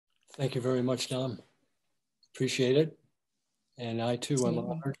Thank you very much, Dom. Appreciate it. And I too am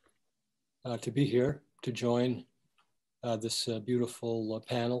honored to be here to join this beautiful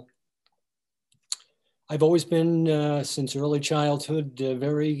panel. I've always been, since early childhood,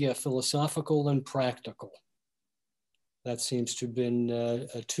 very philosophical and practical. That seems to have been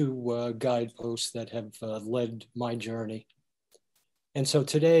two guideposts that have led my journey. And so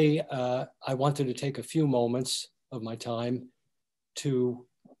today, I wanted to take a few moments of my time to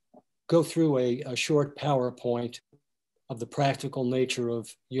go through a short PowerPoint of the practical nature of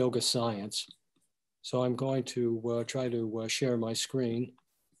yoga science. So I'm going to try to share my screen.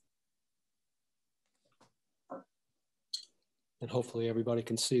 And hopefully everybody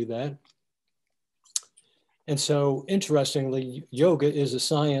can see that. And so interestingly, yoga is a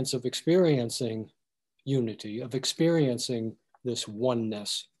science of experiencing unity, of experiencing this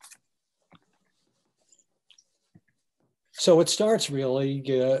oneness. So it starts really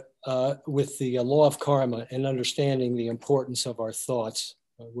with the law of karma and understanding the importance of our thoughts,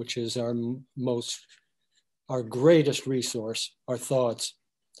 which is our greatest resource, our thoughts.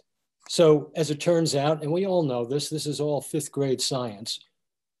 So as it turns out, and we all know this, this is all fifth grade science.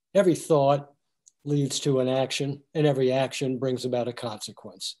 Every thought leads to an action, and every action brings about a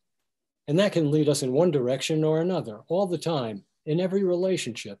consequence. And that can lead us in one direction or another all the time in every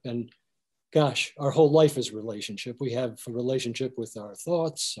relationship. And gosh, our whole life is relationship. We have a relationship with our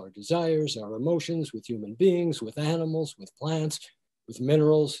thoughts, our desires, our emotions, with human beings, with animals, with plants, with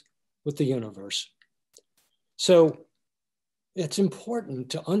minerals, with the universe. So it's important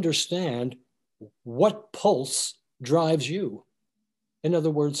to understand what pulse drives you. In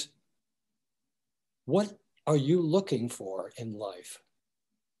other words, what are you looking for in life?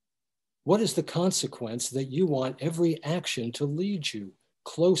 What is the consequence that you want every action to lead you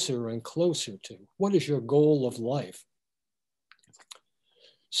closer and closer to? What is your goal of life?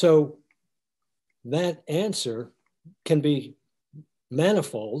 So that answer can be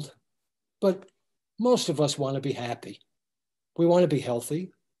manifold, but most of us want to be happy. We want to be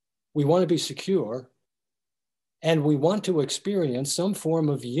healthy. We want to be secure. And we want to experience some form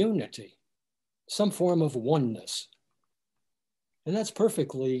of unity, some form of oneness. And that's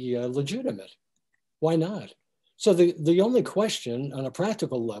perfectly legitimate. Why not? So the only question on a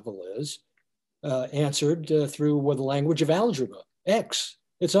practical level is answered through the language of algebra. X,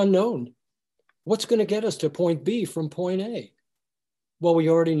 it's unknown. What's going to get us to point B from point A? Well, we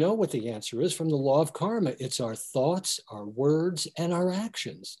already know what the answer is from the law of karma. It's our thoughts, our words, and our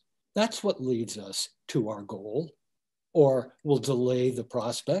actions. That's what leads us to our goal or will delay the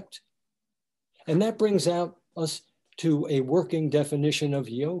prospect. And that brings out us to a working definition of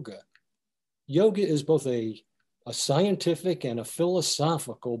yoga. Yoga is both a scientific and a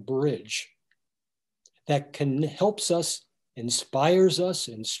philosophical bridge that helps us, inspires us,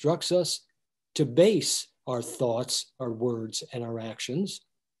 instructs us to base our thoughts, our words, and our actions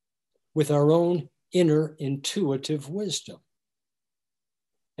with our own inner intuitive wisdom.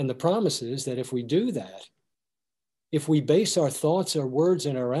 And the promise is that if we do that, if we base our thoughts, our words,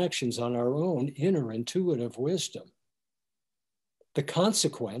 and our actions on our own inner intuitive wisdom, the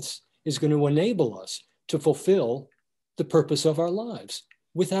consequence is going to enable us to fulfill the purpose of our lives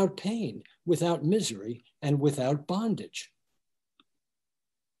without pain, without misery, and without bondage.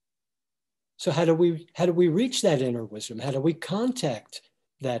 So how do we reach that inner wisdom? How do we contact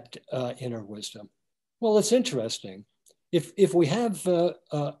that inner wisdom? Well, it's interesting. If we have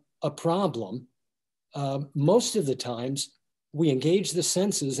a problem, most of the times we engage the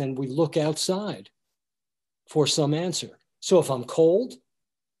senses and we look outside for some answer. So if I'm cold,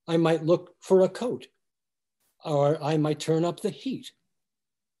 I might look for a coat, or I might turn up the heat.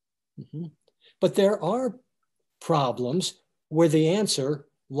 Mm-hmm. But there are problems where the answer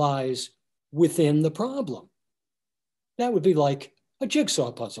lies within the problem. That would be like a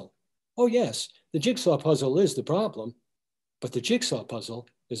jigsaw puzzle. Oh yes, the jigsaw puzzle is the problem, but the jigsaw puzzle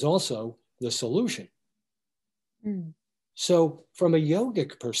is also the solution. Mm. So from a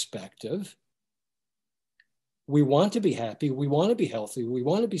yogic perspective, we want to be happy, we want to be healthy, we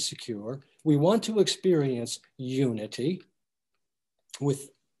want to be secure, we want to experience unity with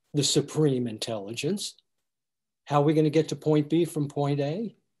the supreme intelligence. How are we going to get to point B from point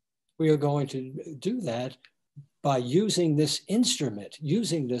A? We are going to do that by using this instrument,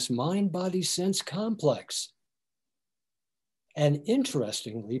 using this mind-body-sense complex. And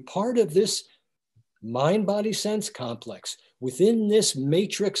interestingly, part of this mind-body-sense complex, within this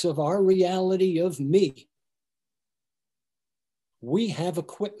matrix of our reality of me, we have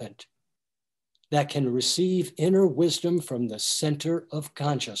equipment that can receive inner wisdom from the center of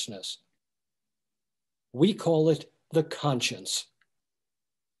consciousness. We call it the conscience.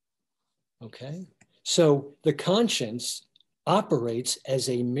 Okay? So the conscience operates as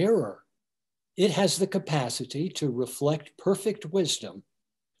a mirror. It has the capacity to reflect perfect wisdom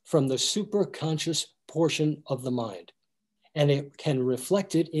from the superconscious portion of the mind. And it can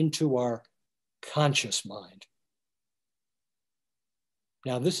reflect it into our conscious mind.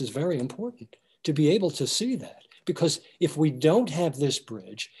 Now, this is very important to be able to see that, because if we don't have this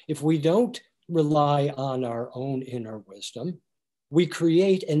bridge, if we don't rely on our own inner wisdom, we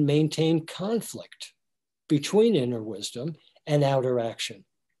create and maintain conflict between inner wisdom and outer action.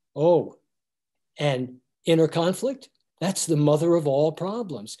 Oh, and inner conflict, that's the mother of all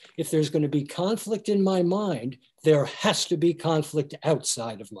problems. If there's going to be conflict in my mind, there has to be conflict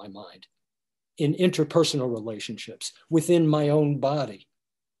outside of my mind, in interpersonal relationships, within my own body.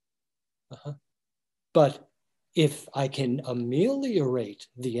 But if I can ameliorate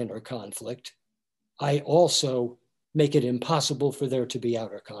the inner conflict, I also make it impossible for there to be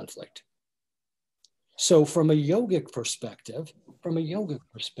outer conflict. So from a yogic perspective,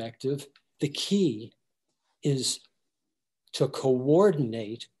 the key is to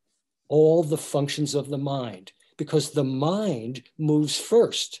coordinate all the functions of the mind, because the mind moves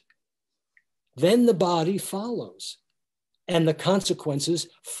first. Then the body follows, and the consequences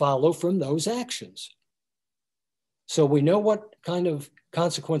follow from those actions. So we know what kind of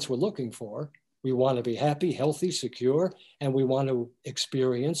consequence we're looking for. We want to be happy, healthy, secure, and we want to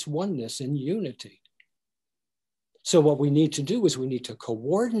experience oneness and unity. So what we need to do is we need to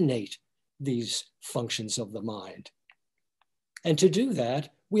coordinate these functions of the mind. And to do that,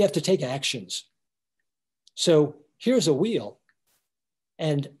 we have to take actions. So here's a wheel,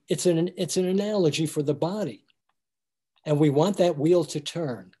 and it's an analogy for the body. And we want that wheel to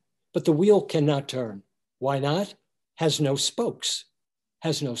turn, but the wheel cannot turn. Why not? Has no spokes.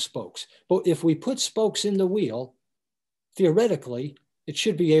 But if we put spokes in the wheel, theoretically, it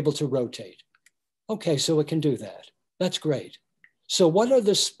should be able to rotate. Okay, so it can do that. That's great. So what are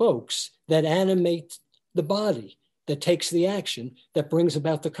the spokes that animate the body, that takes the action, that brings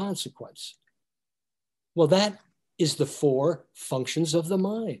about the consequence? Well, that is the 4 functions of the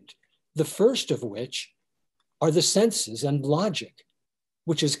mind, the first of which are the senses and logic,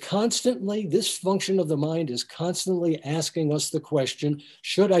 which is constantly, this function of the mind is constantly asking us the question,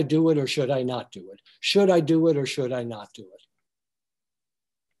 should I do it or should I not do it? Should I do it or should I not do it?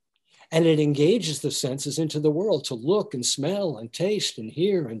 And it engages the senses into the world to look and smell and taste and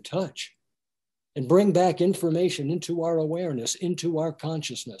hear and touch, and bring back information into our awareness, into our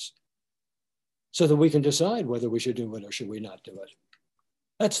consciousness, so that we can decide whether we should do it or should we not do it.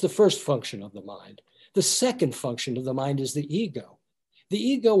 That's the first function of the mind. The second function of the mind is the ego. The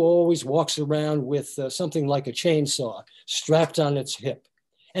ego always walks around with something like a chainsaw strapped on its hip.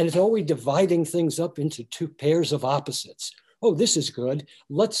 And it's always dividing things up into 2 pairs of opposites. Oh, this is good.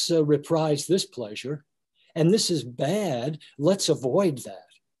 Let's reprise this pleasure. And this is bad. Let's avoid that.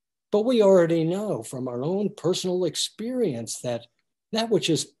 But we already know from our own personal experience that that which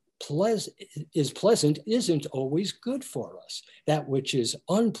is pleasant isn't always good for us. That which is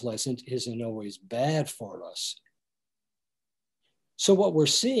unpleasant isn't always bad for us. So what we're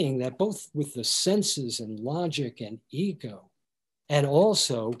seeing, that both with the senses and logic and ego, and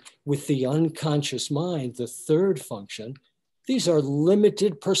also with the unconscious mind, the third function, these are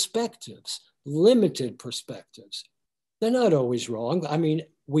limited perspectives. They're not always wrong. I mean,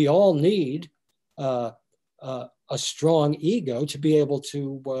 we all need a strong ego to be able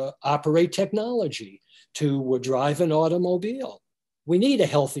to operate technology, to drive an automobile. We need a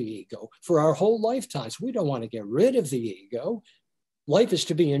healthy ego for our whole lifetimes. We don't want to get rid of the ego. Life is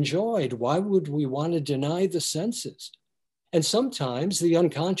to be enjoyed. Why would we want to deny the senses? And sometimes the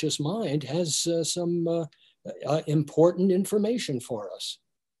unconscious mind has some important information for us.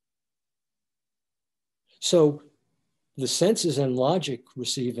 So the senses and logic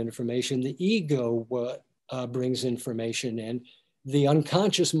receive information. The ego brings information in. The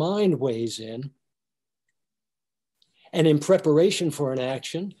unconscious mind weighs in. And in preparation for an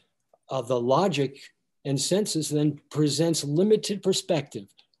action, the logic and senses then presents limited perspective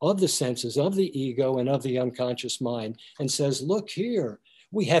of the senses, of the ego, and of the unconscious mind, and says, look here,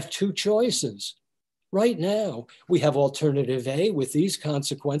 we have 2 choices. Right now, we have alternative A with these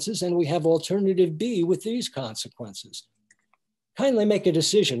consequences, and we have alternative B with these consequences. Kindly make a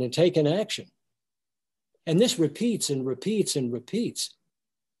decision and take an action. And this repeats and repeats and repeats,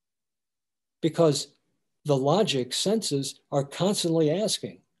 because the logic senses are constantly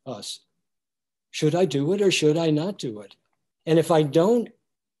asking us, should I do it or should I not do it? And if I don't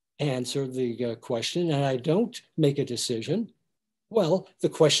answer the question and I don't make a decision, well, the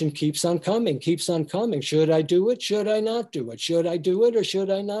question keeps on coming. Should I do it? Should I not do it? Should I do it or should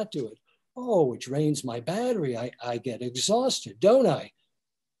I not do it? Oh, it drains my battery. I get exhausted, don't I?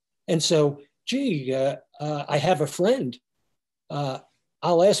 And so, gee, I have a friend.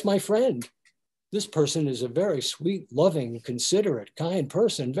 I'll ask my friend. This person is a very sweet, loving, considerate, kind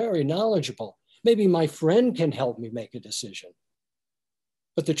person, very knowledgeable. Maybe my friend can help me make a decision.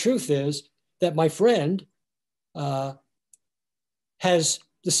 But the truth is that my friend has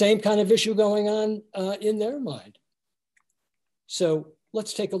the same kind of issue going on in their mind. So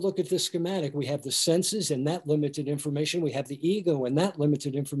let's take a look at this schematic. We have the senses and that limited information. We have the ego and that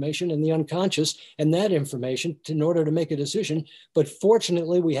limited information, and the unconscious and that information in order to make a decision. But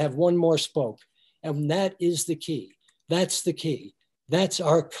fortunately, we have one more spoke, and that is the key. That's the key. That's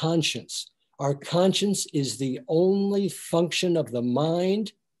our conscience. Our conscience is the only function of the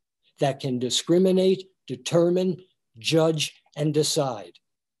mind that can discriminate, determine, judge, and decide.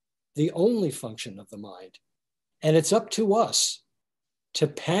 The only function of the mind. And it's up to us to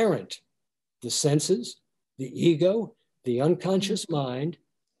parent the senses, the ego, the unconscious mind,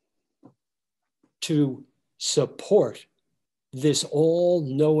 to support this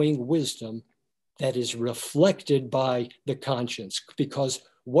all-knowing wisdom that is reflected by the conscience. Because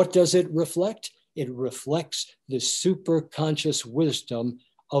what does it reflect? It reflects the superconscious wisdom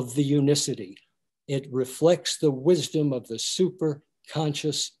of the unicity. It reflects the wisdom of the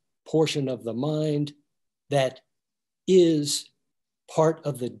superconscious portion of the mind that is part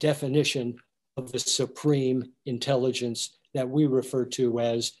of the definition of the supreme intelligence that we refer to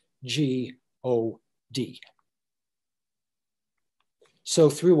as G-O-D. So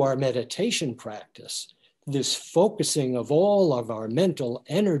through our meditation practice, this focusing of all of our mental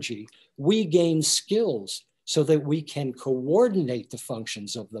energy, we gain skills so that we can coordinate the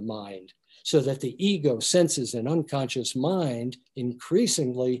functions of the mind, so that the ego, senses, and unconscious mind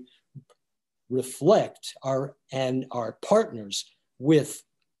increasingly reflect our partners with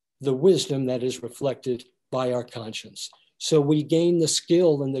the wisdom that is reflected by our conscience. So we gain the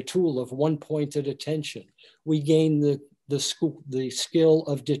skill and the tool of one-pointed attention. We gain the skill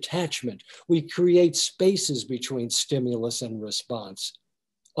of detachment. We create spaces between stimulus and response,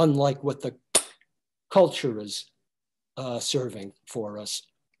 unlike what the culture is serving for us.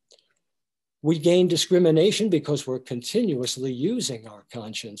 We gain discrimination because we're continuously using our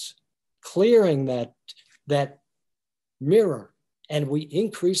conscience, clearing that mirror, and we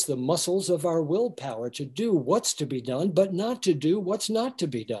increase the muscles of our willpower to do what's to be done, but not to do what's not to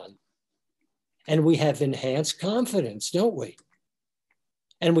be done. And we have enhanced confidence, don't we?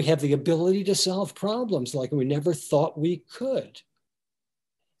 And we have the ability to solve problems like we never thought we could.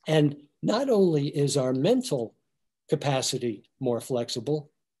 And not only is our mental capacity more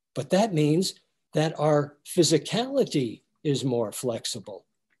flexible, but that means that our physicality is more flexible.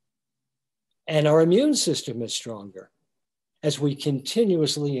 And our immune system is stronger as we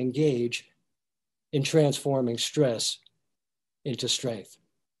continuously engage in transforming stress into strength.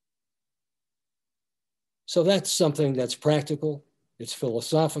 So that's something that's practical, it's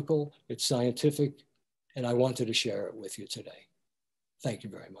philosophical, it's scientific, and I wanted to share it with you today. Thank you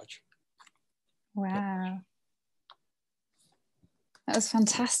very much. Wow. That was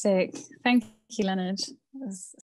fantastic. Thank you, Leonard. It was